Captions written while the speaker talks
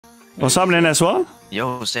What's happening as well?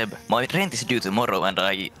 Yo, Seb, my rent is due tomorrow and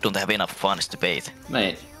I don't have enough funds to pay it.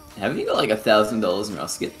 Mate, haven't you got like $1,000 in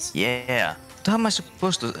Ruskets? Yeah. How am I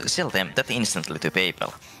supposed to sell them that instantly to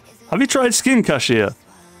PayPal? Have you tried Skin Cashier?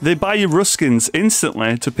 They buy you Ruskins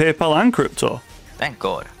instantly to PayPal and crypto. Thank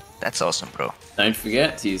God. That's awesome, bro. Don't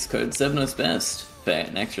forget to use code Sebknowsbest for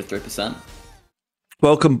an extra 3%.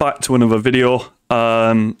 Welcome back to another video.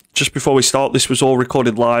 Just before we start, this was all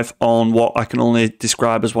recorded live on what I can only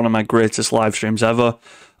describe as one of my greatest live streams ever.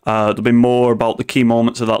 There'll be more about the key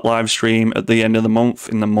moments of that live stream at the end of the month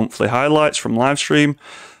in the monthly highlights from live stream.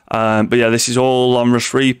 But yeah, this is all on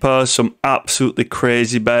Rush Reaper, some absolutely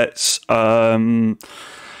crazy bets. Don't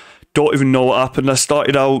even know what happened. I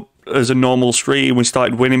started out as a normal stream. We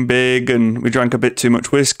started winning big and we drank a bit too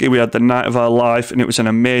much whiskey. We had the night of our life and it was an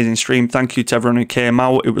amazing stream. Thank you to everyone who came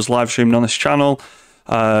out. It was live streamed on this channel.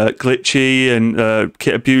 Glitchy and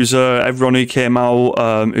Kit Abuser, everyone who came out,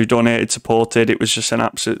 who donated, supported. It was just an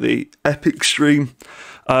absolutely epic stream.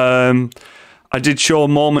 I did show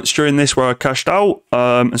moments during this where I cashed out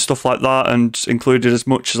and stuff like that, and included as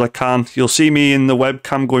much as I can. You'll see me in the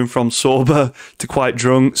webcam going from sober to quite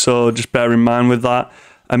drunk, so just bear in mind with that.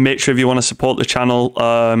 And make sure if you want to support the channel,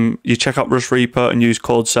 you check out Rush Reaper and use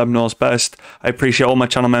code Sebknowsbest. I appreciate all my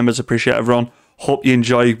channel members, appreciate everyone. Hope you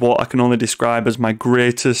enjoy what I can only describe as my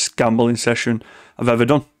greatest gambling session I've ever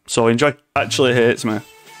done. So enjoy. It actually hates me.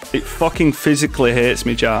 It fucking physically hates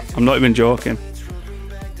me, chat. I'm not even joking.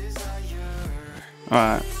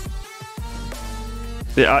 Alright.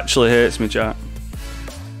 It actually hates me, chat.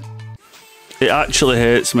 It actually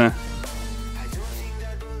hates me.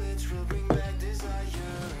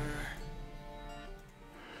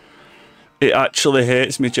 It actually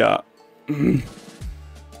hates me, chat.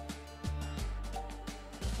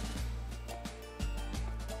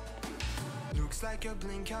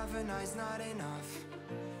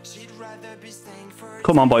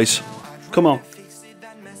 Come on, boys. Come on.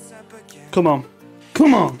 Come on.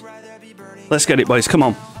 Come on. Let's get it, boys. Come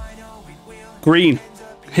on. Green.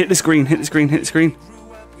 Hit this green. Hit this green. Hit this green.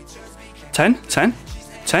 10. 10.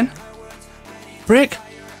 10. Break.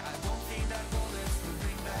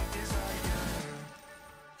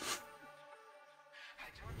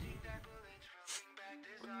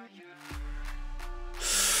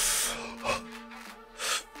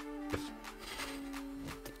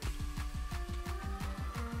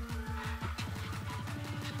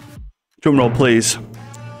 Drum roll, please.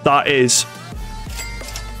 That is.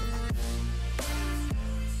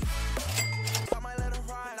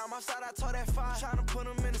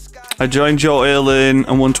 I joined Joe Earlin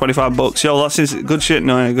and won 25 bucks. Yo, that's good shit,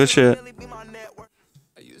 no, good shit.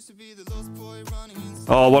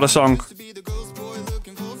 Oh, what a song.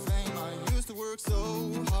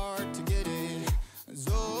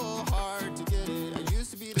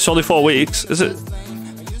 It's only 4 weeks, is it?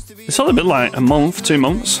 It's only been like a month, 2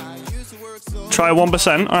 months. Try 1%.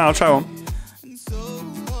 Alright, I'll try one.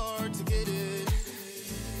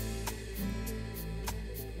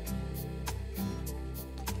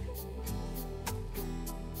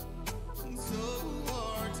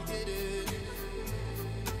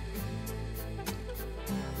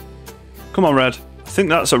 Come on, red. I think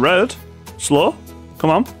that's a red. Slow.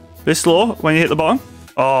 Come on. Be slow when you hit the bottom.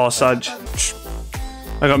 Oh, Sag.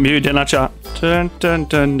 I got muted, didn't I, chat? Dun, dun,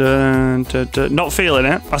 dun, dun, dun, dun. Not feeling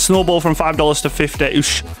it. I snowball from $5 to 50.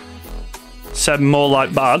 Oosh. Said more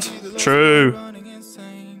like bad. True.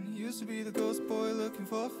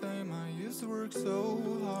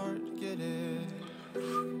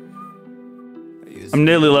 I'm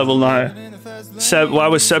nearly level 9. Seb, why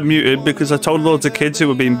was Seb muted? Because I told loads of kids who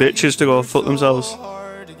were being bitches to go fuck themselves.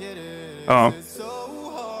 Oh.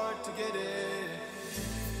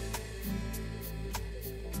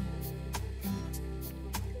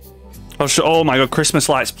 Oh my god, Christmas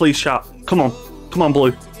lights, please chat. Come on. Come on,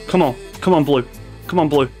 blue. Come on. Come on, blue. Come on,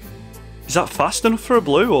 blue. Is that fast enough for a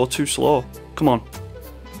blue or too slow? Come on.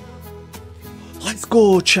 Let's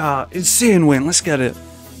go, chat. Insane win. Let's get it.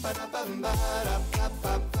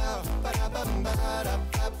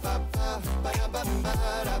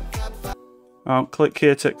 Oh, click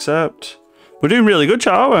here to accept. We're doing really good,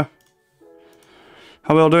 chat, aren't we?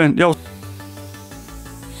 How are we all doing? Yo.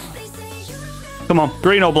 Come on,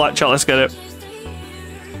 green or black, chat, let's get it.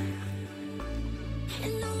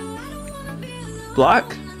 Black?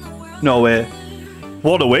 No way.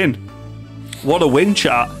 What a win. What a win,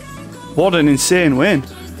 chat. What an insane win.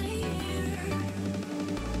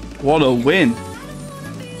 What a win.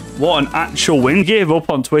 What an actual win. Gave up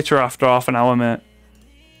on Twitter after half an hour, mate.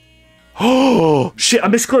 Oh, shit, I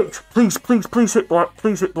misclicked. Please, please, please hit black.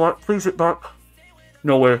 Please hit black. Please hit black.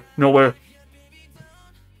 No way. No way.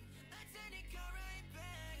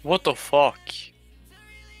 What the fuck?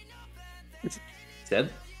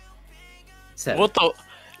 Seb? Seb. What the?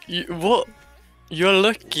 What? You're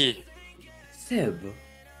lucky. Seb.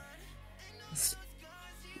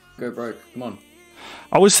 Go broke. Come on.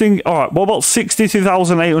 I was thinking, alright, what about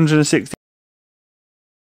 62,860?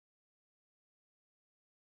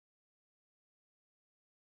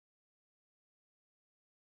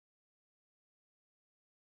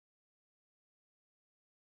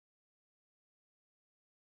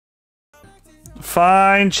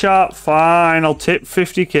 Fine, chat, fine. I'll tip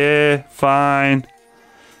 50k. Fine.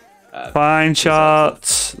 Fine,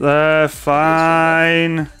 chat. They're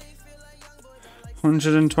fine.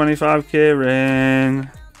 125k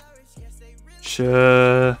rain.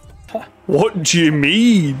 Sure. What do you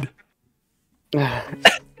mean?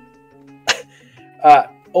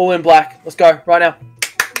 All in black. Let's go right now.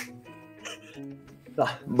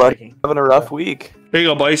 But having a rough week. Here you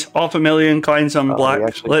go, boys. 500,000 coins on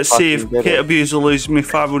black. Let's see if Kate Abuse will lose me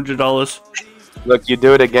 $500. Look, you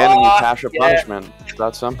do it again and you cash a punishment. It's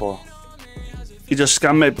that simple. You just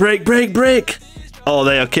scam me. Break, break, break! Oh,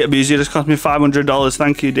 there, Kate Abuse. You just cost me $500.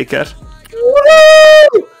 Thank you, dickhead.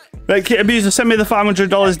 Woo! Right, Kate Abuse, send me the $500,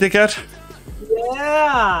 dickhead.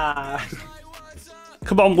 Yeah.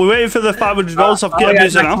 Come on, we're waiting for the $500 off Kate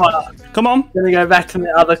Abuse now. Come on. Gonna go back to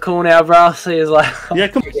the other call now, bro. See you like. Yeah,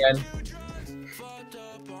 come again.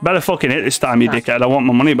 Better fucking hit this time, you dickhead. I want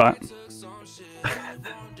my money back.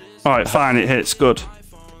 Alright, fine, it hits. Good.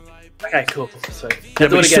 Okay, cool. So, Yeah,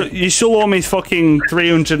 but you still owe me fucking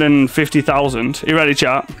 350,000. You ready,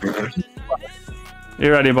 chat?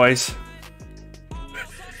 You ready, boys?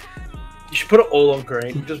 You should put it all on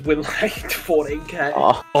green. Just win like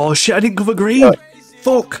 14k. Oh shit, I didn't cover green.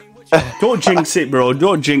 Fuck. Don't jinx it, bro.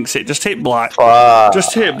 Don't jinx it. Just hit black.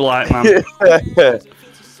 Just hit black, man.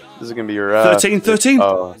 This is gonna be your 13.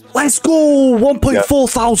 Let's go.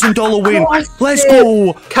 $1,400 win. Let's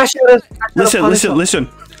go. Cash out. Listen.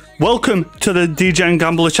 Welcome to the DJ and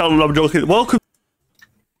Gambler channel. I'm joking. Welcome.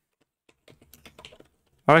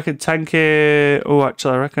 I reckon 10k. Oh,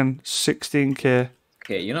 actually, I reckon 16k.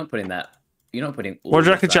 Okay, you're not putting that. You're not putting. What do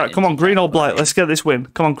you reckon, chat? Come on, green or black? Let's get this win.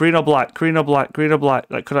 Come on, green or black? Green or black? Green or black?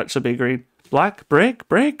 That could actually be green. Black. Break.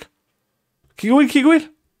 Keep going.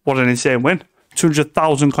 What an insane win.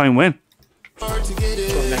 200,000 coin win.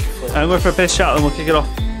 I'm going for a piss, chat, and we'll kick it off.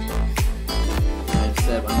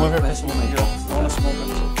 Seb, I'm going for a piss, and we'll make it off. I want to smoke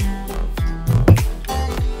it.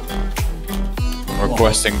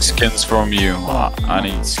 Requesting skins from you. I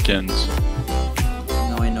need skins.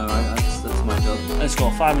 No, I know. That's my job. Let's go.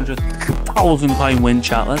 500,000 coin win,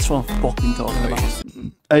 chat. That's what I'm fucking talking about.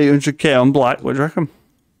 800k on black. What do you reckon?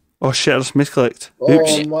 Oh shit, I just misclicked.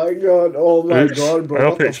 Oops. Oh my god, bro. I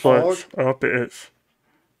hope it explodes. I hope it is.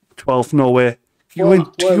 12, no way. Keep going.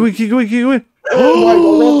 Oh my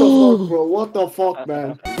god, what the fuck,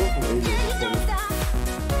 bro? What the fuck, man?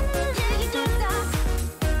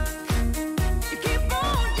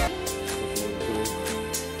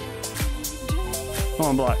 Come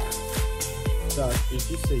on, black. Dad, if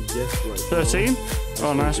you say yes right 13?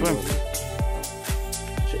 Oh, nice win.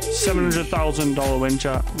 $700,000 win,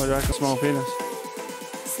 chat. What do you reckon, small penis?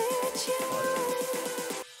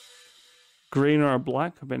 Green or a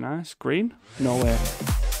black would be nice. Green? No way.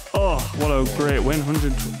 Oh, what a great win.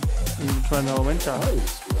 $120 win, chat.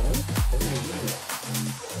 Nice, man.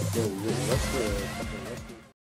 Yo, what's the